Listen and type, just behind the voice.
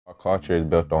Our culture is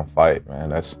built on fight, man.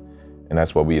 That's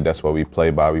what we play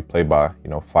by. We play by,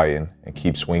 fighting and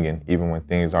keep swinging. Even when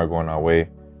things aren't going our way,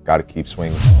 got to keep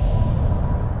swinging.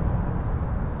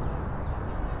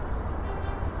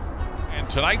 And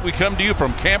tonight we come to you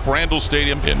from Camp Randall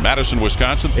Stadium in Madison,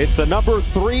 Wisconsin. It's the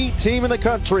 #3 team in the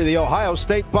country, the Ohio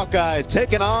State Buckeyes,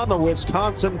 taking on the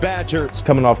Wisconsin Badgers.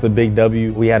 Coming off the big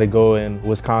W, we had to go in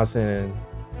Wisconsin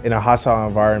in a hostile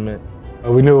environment.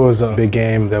 We knew it was a big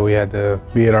game that we had to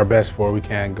be at our best for. We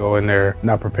can't go in there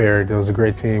not prepared. It was a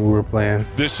great team we were playing.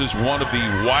 This is one of the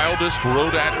wildest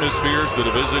road atmospheres that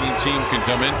a visiting team can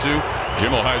come into.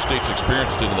 Jim, Ohio State's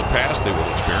experienced it in the past. They will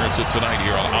experience it tonight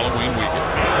here on Halloween weekend.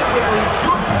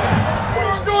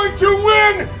 We're going to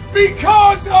win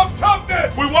because of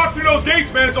toughness. We walk through those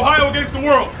gates, man. It's Ohio against the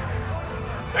world.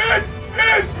 It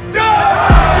is done!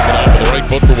 Kicking off with the right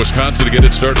foot for Wisconsin to get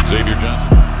it started. Xavier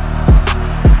Johnson.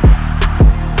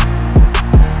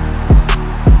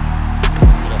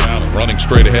 Running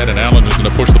straight ahead, and Allen is going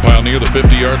to push the pile near the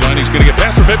 50-yard line. He's going to get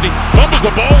past the 50, fumbles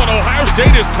the ball, and Ohio State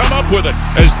has come up with it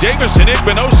as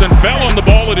𝕽𝖊𝖈𝖆𝖕 fell on the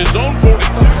ball at his own 40.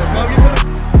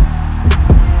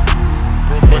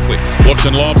 Real quickly, looks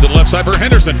and lobs it left side for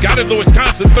Henderson. Got it to the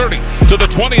Wisconsin 30, to the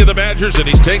 20 of the Badgers, and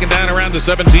he's taken down around the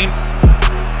 17.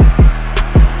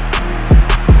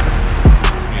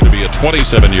 Going to be a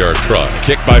 27-yard try.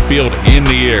 Kick by Field in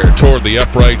the air toward the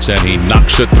uprights, and he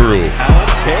knocks it through. Allen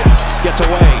hit, gets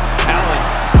away. Allen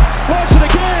loves it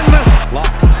again.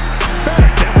 Lock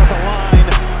back down at the line.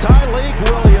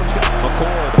 𝕽𝖊𝖈𝖆𝖕 got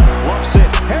McCord. Loves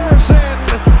it. Harrison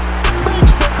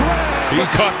makes the grab. He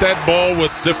caught that ball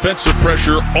with defensive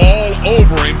pressure all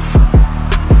over him.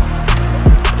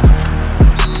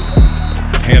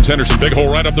 Hands Henderson, big hole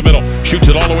right up the middle. Shoots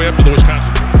it all the way up to the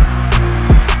Wisconsin.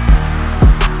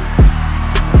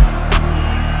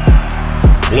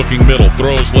 Looking middle,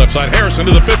 throws left side. Harrison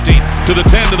to the 15, to the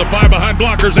 10, to the 5 behind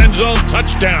blockers, end zone,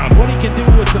 touchdown. What he can do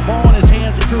with the ball in his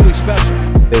hands is truly special.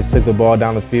 They took the ball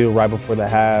down the field right before the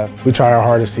half. We try our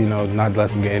hardest to, not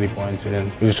let them get any points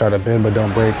in. We just try to bend but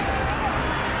don't break.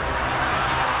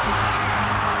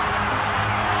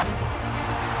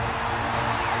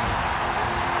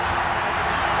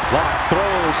 Lock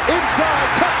throws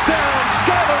inside, touchdown,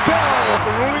 Skyler Bell.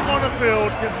 The ruling on the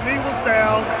field, his knee was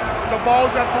down. The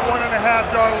ball's at the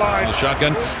 1.5-yard line. The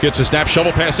shotgun gets a snap,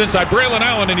 shovel pass inside. Braylon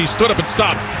Allen, and he stood up and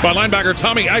stopped by linebacker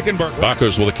Tommy Eichenberg.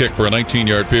 Buckeyes with a kick for a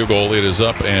 19-yard field goal. It is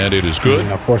up, and it is good.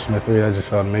 Forcing the 3, that just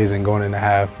felt amazing going in the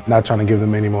half. Not trying to give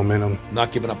them any momentum.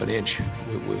 Not giving up an inch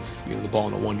with the ball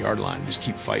on the 1-yard line. Just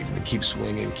keep fighting and keep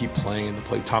swinging, keep playing. The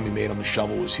play Tommy made on the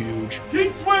shovel was huge.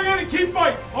 Keep swinging and keep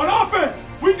fighting. On offense,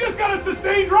 we just got to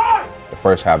sustain drives. The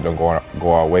first half don't go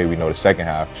our way. We know the second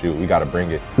half, shoot, we got to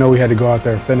bring it. We had to go out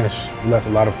there and finish. We left a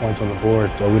lot of points on the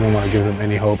board, so we don't want to give them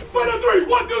any hope. Final 3,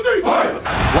 1, 2, 3, fight!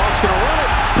 Lock's going to run it.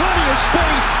 Plenty of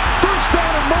space. First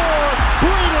down and more.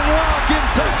 Braden Lock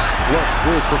inside. Looks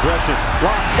through progressions.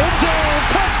 Lock end zone.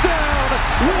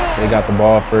 Touchdown. They got the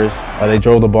ball first. They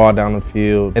drove the ball down the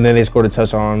field, and then they scored a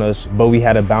touchdown on us. But we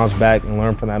had to bounce back and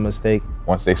learn from that mistake.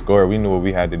 Once they scored, we knew what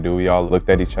we had to do. We all looked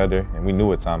at each other, and we knew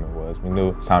what time it was. We knew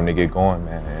it's time to get going,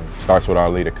 man. And it starts with our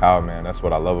leader, Kyle, man. That's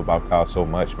what I love about Kyle so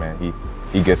much, man.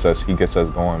 He gets us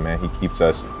going, man. He keeps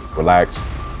us relaxed,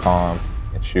 calm,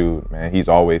 and shoot, man. He's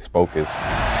always focused.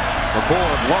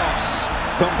 McCord lofts,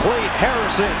 complete.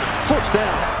 Harrison, first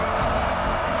down.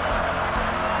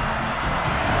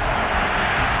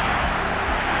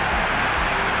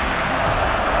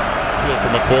 For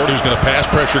McCord, who's going to pass,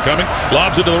 pressure coming.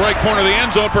 Lobs it to the right corner of the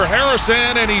end zone for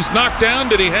Harrison, and he's knocked down.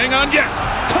 Did he hang on? Yes!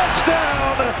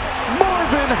 Touchdown,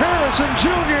 Marvin Harrison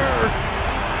Jr.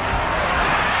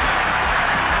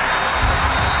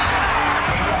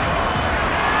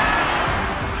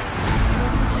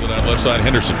 That left side,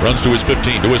 Henderson runs to his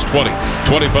 15, to his 20,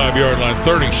 25-yard line,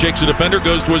 30, shakes a defender,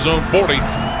 goes to his own 40.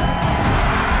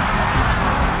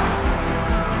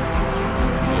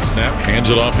 Snap, hands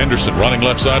it off. Henderson running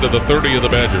left side of the 30 of the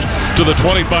Badgers, to the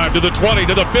 25, to the 20,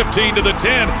 to the 15, to the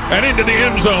 10, and into the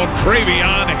end zone.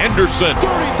 𝕽𝖊𝖈𝖆𝖕 Henderson. 33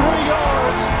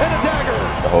 yards and a dagger.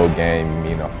 The whole game,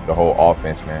 the whole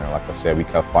offense, man. Like I said, we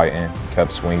kept fighting,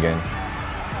 kept swinging.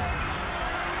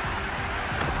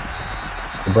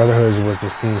 The brotherhood is what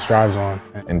this team strives on.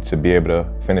 And to be able to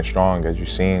finish strong, as you've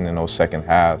seen in those second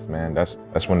halves, man, that's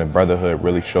when the brotherhood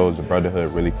really shows. The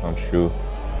brotherhood really comes true.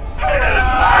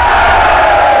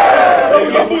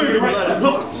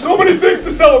 So many things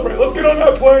to celebrate. Let's get on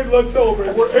that plane. Let's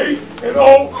celebrate. We're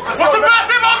 8-0. What's the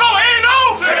best